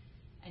breaks.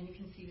 And you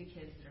can see the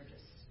kids that are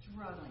just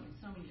struggling in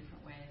so many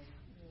different ways.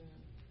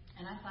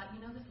 And I thought,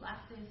 this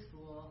last day of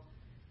school,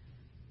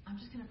 I'm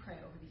just going to pray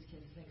over these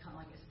kids as they come,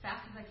 like as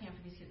fast as I can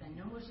for these kids. I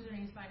know most of their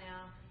names by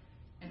now.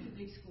 It's a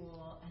big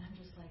school, and I'm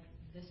just like,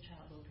 this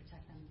child will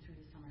protect them through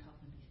the summer, help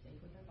them be safe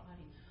with their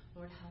body.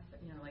 Lord, help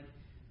them,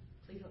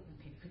 please help them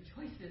make good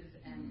choices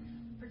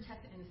and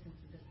protect the innocence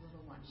of this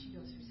little one. She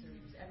goes through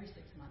surgeries every 6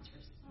 months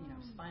for,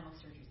 spinal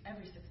surgeries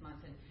every 6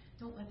 months, and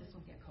don't let this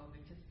one get COVID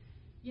because,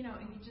 and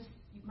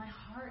my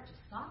heart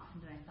just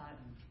softened, and I thought,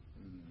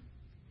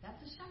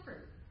 that's a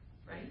shepherd,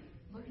 right?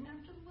 Looking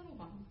after the little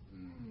ones.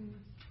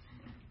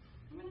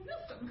 I'm going to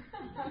miss them.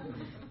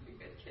 They're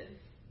good kids.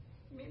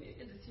 Maybe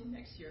I get to see them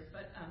next year,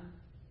 but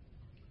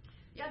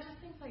just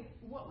think like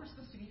what we're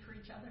supposed to be for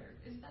each other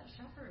is that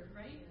shepherd,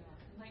 right?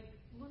 Like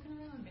looking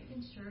around,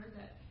 making sure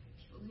that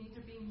people's needs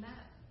are being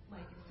met.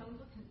 Like if someone's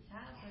looking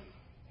sad, like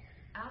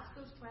ask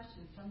those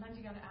questions. Sometimes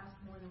you got to ask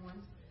more than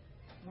once,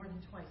 more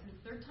than twice. And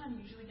the third time,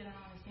 you usually get an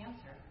honest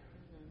answer,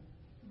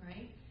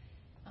 right?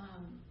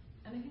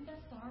 And I think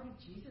that's the heart of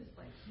Jesus.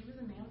 Like he was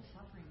a man of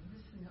suffering. He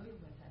was familiar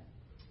with it.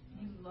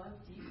 He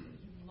loved deeply.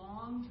 He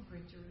longed to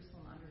bring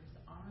Jerusalem under his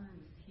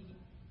arms.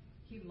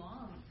 He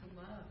longed to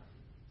love.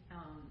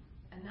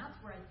 And that's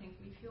where I think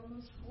we feel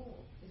most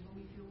whole, is when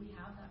we feel we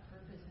have that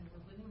purpose and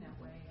we're living that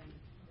way.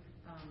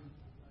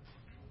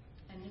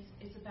 And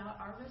it's about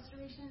our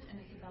restoration and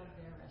it's about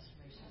their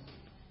restoration.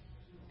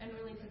 And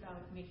really it's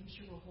about making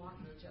sure we're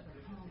walking each other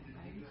home,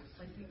 right?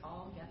 Like we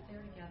all get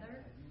there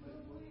together.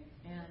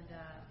 And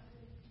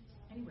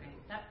anyway,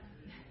 it's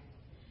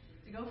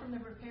a go from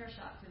the repair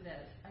shop to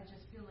this, I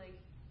just feel like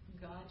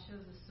God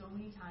shows us so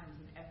many times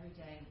in every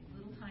day,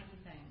 little tiny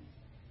things,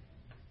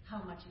 how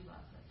much He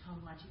loves us, how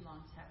much He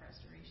longs to have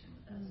restoration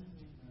with us.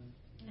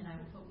 And I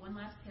will put one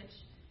last pitch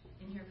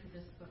in here for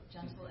this book,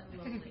 Gentle and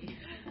Lowly.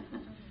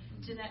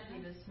 Jeanette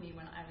gave this to me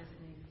when I was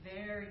in a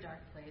very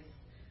dark place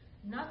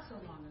not so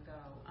long ago.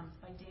 It's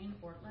by Dane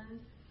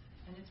Ortland,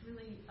 and it's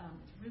really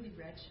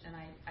rich. And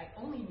I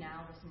only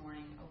now this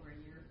morning, over a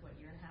year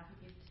and a half,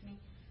 he gave it to me.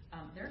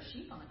 There are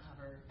sheep on the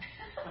cover.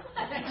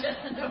 I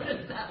just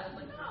noticed that. I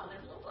was like, oh,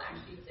 there's little black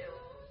sheep too.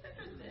 It's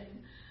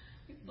interesting.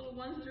 These little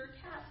ones that are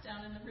cast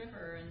down in the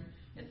river, and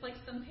it's like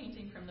some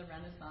painting from the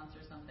Renaissance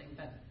or something.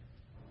 But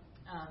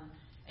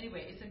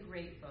anyway, it's a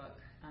great book.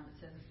 It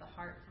says it's the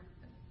heart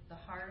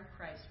of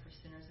Christ for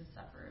sinners and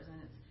sufferers, and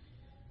it's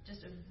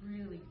just a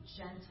really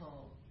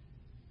gentle,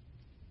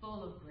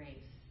 full of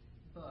grace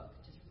book.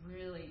 Just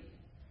really,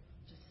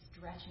 just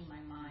stretching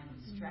my mind,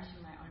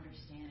 stretching my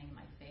understanding,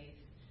 my faith.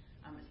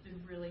 It's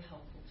been a really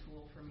helpful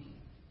tool for me.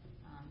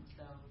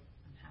 So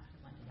I'm happy to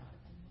lend it out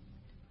if anyone would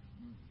like to buy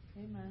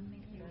it. Amen.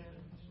 Thank you.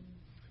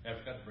 I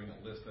forgot to bring a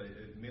list. I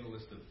made a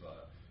list of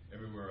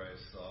everywhere I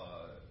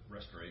saw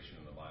restoration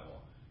in the Bible.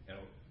 And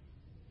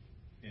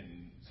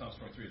in Psalms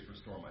 23, it's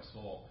restore my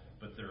soul.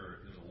 But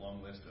there's a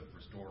long list of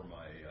restore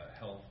my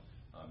health.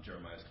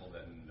 Jeremiah's told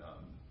that in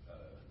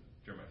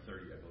Jeremiah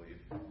 30, I believe.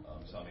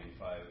 Psalm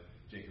 85,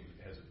 Jacob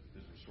has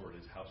restored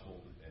his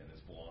household and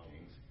his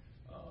belongings.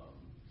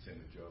 Same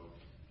with Job.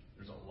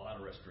 There's a lot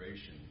of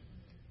restoration,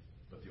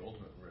 but the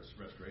ultimate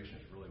restoration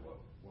is really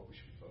what we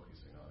should be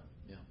focusing on.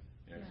 Yeah.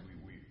 You know,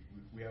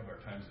 we have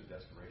our times of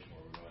desperation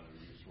where we want to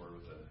be restored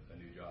with a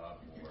new job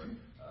or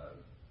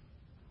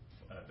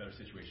a better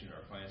situation in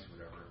our finances,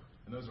 whatever.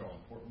 And those are all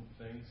important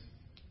things.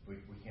 We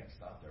can't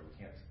stop there. We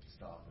can't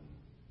stop and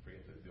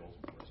forget that the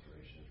ultimate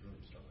restoration is really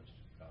restored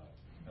to God.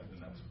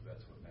 And that's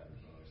what matters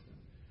most. And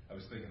I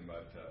was thinking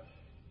about the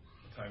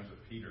times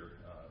with Peter,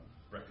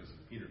 breakfast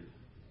with Peter.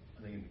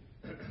 I mean,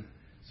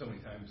 so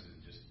many times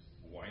is just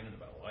whining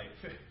about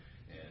life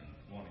and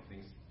wanting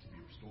things to be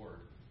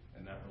restored,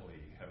 and not really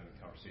having a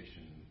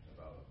conversation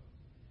about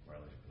our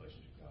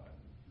relationship with God,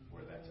 and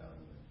where that's at.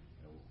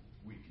 You know,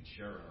 we can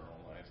share in our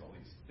own lives all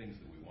these things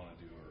that we want to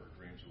do or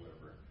dreams or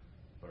whatever,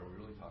 but are we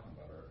really talking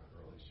about our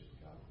relationship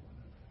with God with one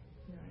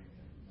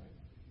another?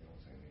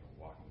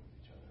 Walking with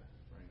each other,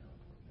 right? How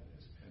important that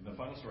is. And the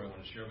final story I want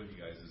to share with you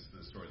guys is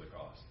the story of the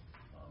cross,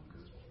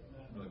 because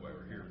it's really why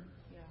we're here.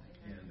 Yeah.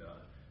 And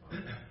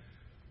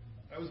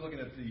I was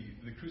looking at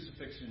the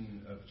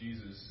crucifixion of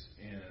Jesus,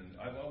 and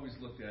I've always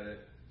looked at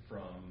it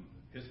from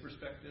his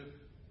perspective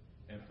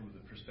and from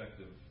the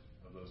perspective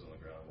of those on the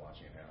ground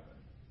watching it happen.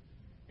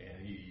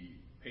 And he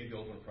paid the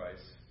ultimate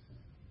price,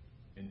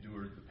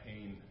 endured the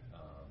pain,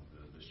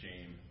 the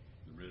shame,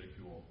 the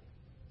ridicule,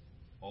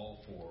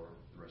 all for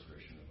the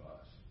restoration of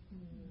us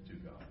to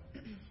God.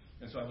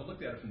 And so I've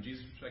looked at it from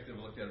Jesus' perspective,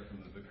 I looked at it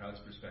from the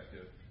crowd's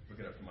perspective,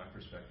 looked at it from my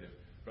perspective.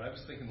 But I was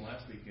thinking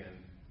last weekend,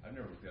 I've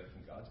never looked at it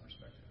from God's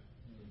perspective.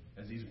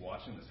 As he's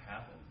watching this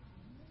happen,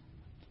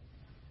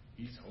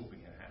 he's hoping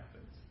it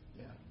happens.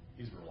 Yeah.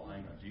 He's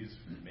relying on Jesus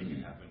to make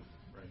it happen.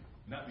 Right.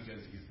 Not because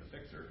he's the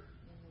fixer,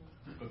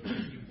 but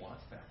because he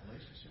wants that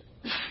relationship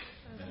with us.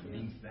 And it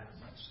means that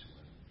much to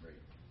him.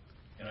 Right.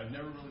 And I've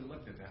never really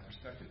looked at that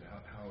perspective,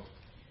 how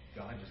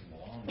God just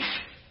longs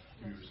to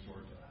be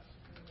restored to us.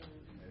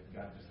 And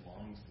God just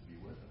longs to be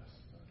with us.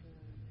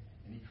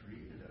 And he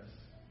created us.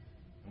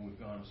 And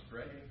we've gone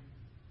astray.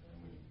 And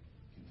we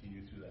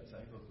continue through that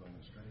cycle of going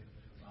astray.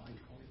 Well, he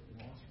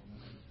longs for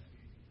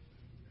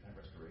that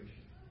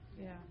restoration.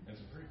 Yeah. And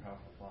it's a very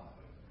powerful thought.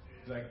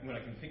 Because when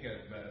I can think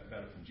about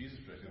it from Jesus'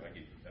 perspective,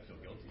 I feel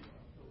guilty.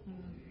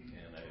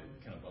 And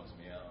it kind of bums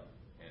me out.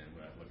 And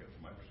when I look at it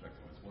from my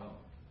perspective as well.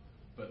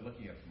 But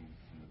looking at it from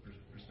the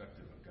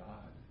perspective of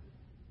God,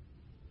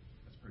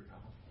 that's pretty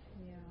powerful.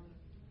 Yeah.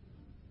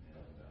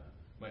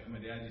 And my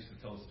dad used to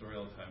tell a story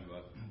all the time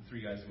about three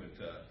guys who went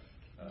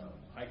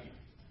hiking.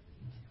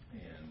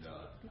 And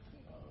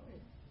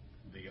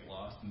they get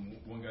lost. And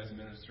one guy's a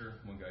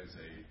minister, one guy's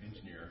a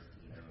engineer,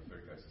 and the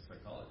third guy's a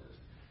psychologist.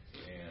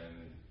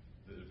 And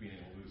they're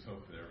beginning to lose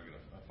hope that they're ever going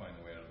to find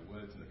their way out of the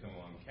woods. And they come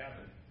along the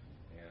cabin.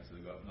 And so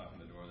they go up, knock on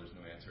the door. There's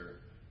no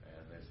answer.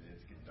 And they say,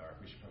 it's getting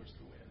dark. We should probably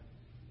just go in.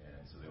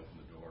 And so they open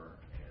the door,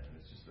 and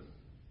it's just a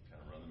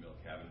kind of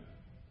run-of-the-mill cabin.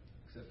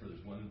 Except for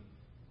there's one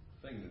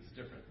thing that's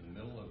different. In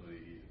the middle of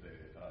the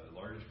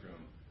largest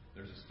room,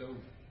 there's a stove,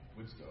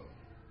 wood stove,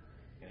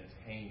 and it's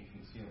hanging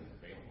from the ceiling with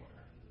baling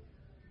wire.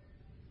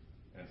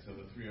 And so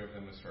the three of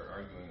them start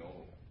arguing.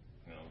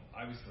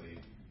 Obviously,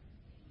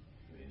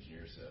 the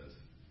engineer says,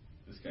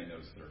 this guy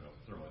knows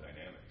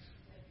thermodynamics,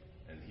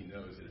 and he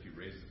knows that if he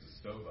raises the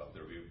stove up,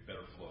 there will be a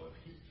better flow of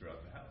heat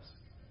throughout the house.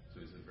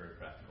 So it's a very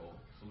practical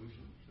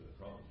solution to the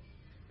problem.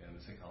 And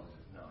the psychologist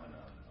says, no,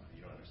 you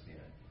don't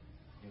understand.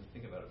 You have to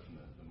think about it from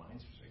the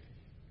mind's perspective.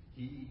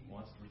 He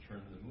wants to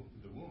return to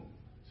the womb.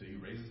 So he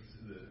raises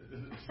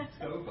the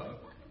stove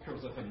up,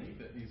 curls up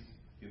underneath it, and he's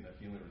getting that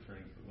feeling of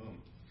returning to the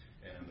womb.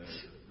 And the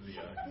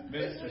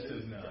minister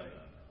says, no.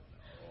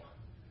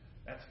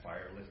 That's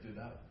fire lifted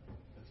up.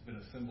 It's been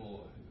a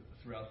symbol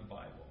throughout the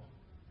Bible.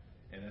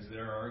 And as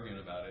they're arguing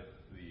about it,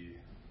 the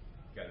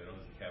guy that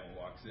owns the cabin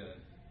walks in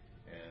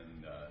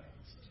and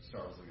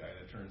startles the guy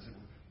that turns and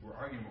we're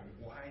arguing about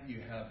why do you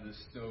have this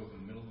stove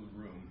in the middle of the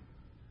room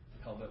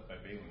held up by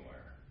baling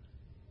wire?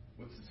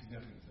 What's the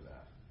significance of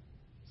that?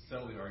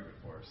 Settle the argument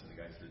for us. And the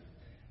guy said,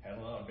 had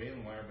a lot of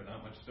baling wire, but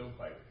not much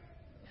stovepipe.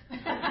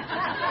 I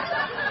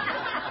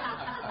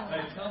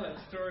tell that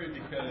story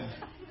because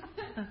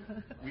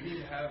we need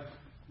to have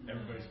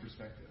everybody's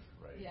perspective,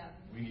 right? Yeah.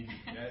 We need,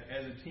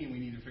 as a team,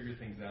 we need to figure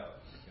things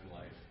out in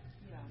life.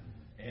 Yeah.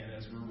 And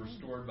as we're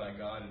restored by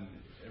God in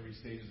every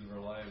stages of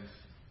our lives,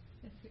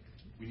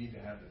 we need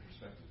to have the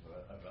perspective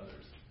of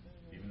others.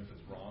 Even if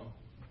it's wrong,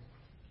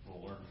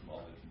 we'll learn from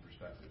all the different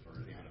perspectives, or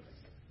even if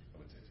it's,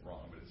 I would say it's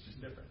wrong, but it's just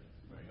different,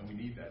 right? And we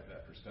need that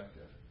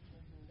perspective.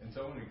 And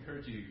so I want to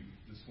encourage you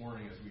this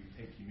morning as we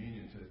take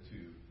communion to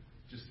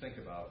just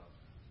think about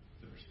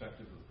the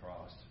perspective of the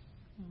cross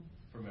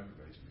from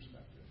everybody's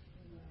perspective.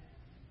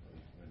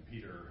 When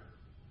Peter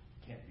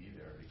can't be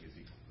there because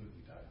he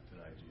completely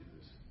denied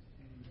Jesus,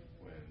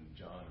 when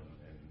John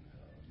and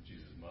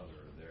Jesus' mother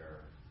are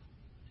there,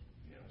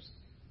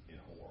 in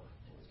horror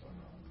for what's going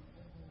on.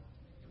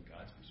 From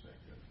God's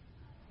perspective,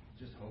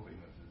 just hoping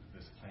that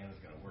this plan is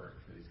going to work,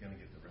 that he's going to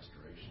get the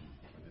restoration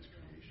of his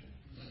creation.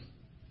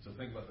 So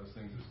think about those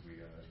things as we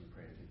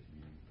pray and take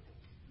communion.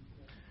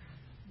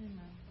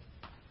 Amen.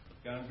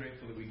 God, I'm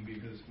grateful that we can be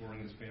here this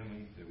morning as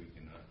family, that we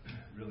can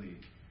really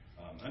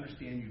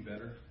understand you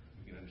better.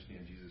 We can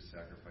understand Jesus'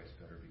 sacrifice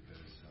better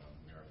because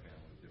we are a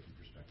family with different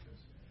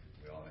perspectives.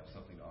 We all have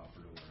something to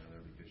offer to one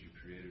another because you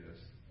created us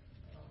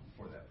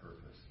for that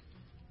purpose.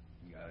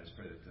 And God, I just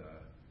pray that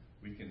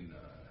we can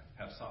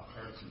have soft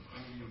hearts in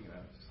front of you, we can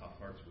have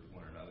soft hearts with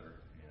one another,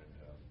 and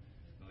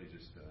really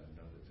just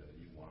know that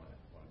you want to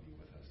be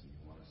with us and you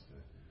want us to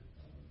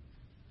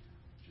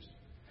just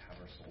have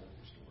our soul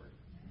restored.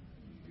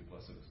 You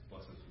bless us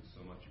with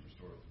so much. You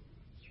restore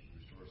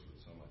us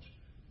with so much.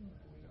 And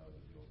we know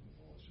that the ultimate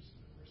goal is just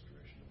the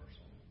restoration of our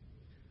soul.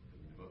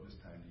 That we devote this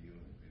time to you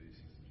and we pray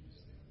these things in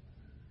Jesus'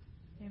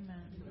 name.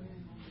 Amen.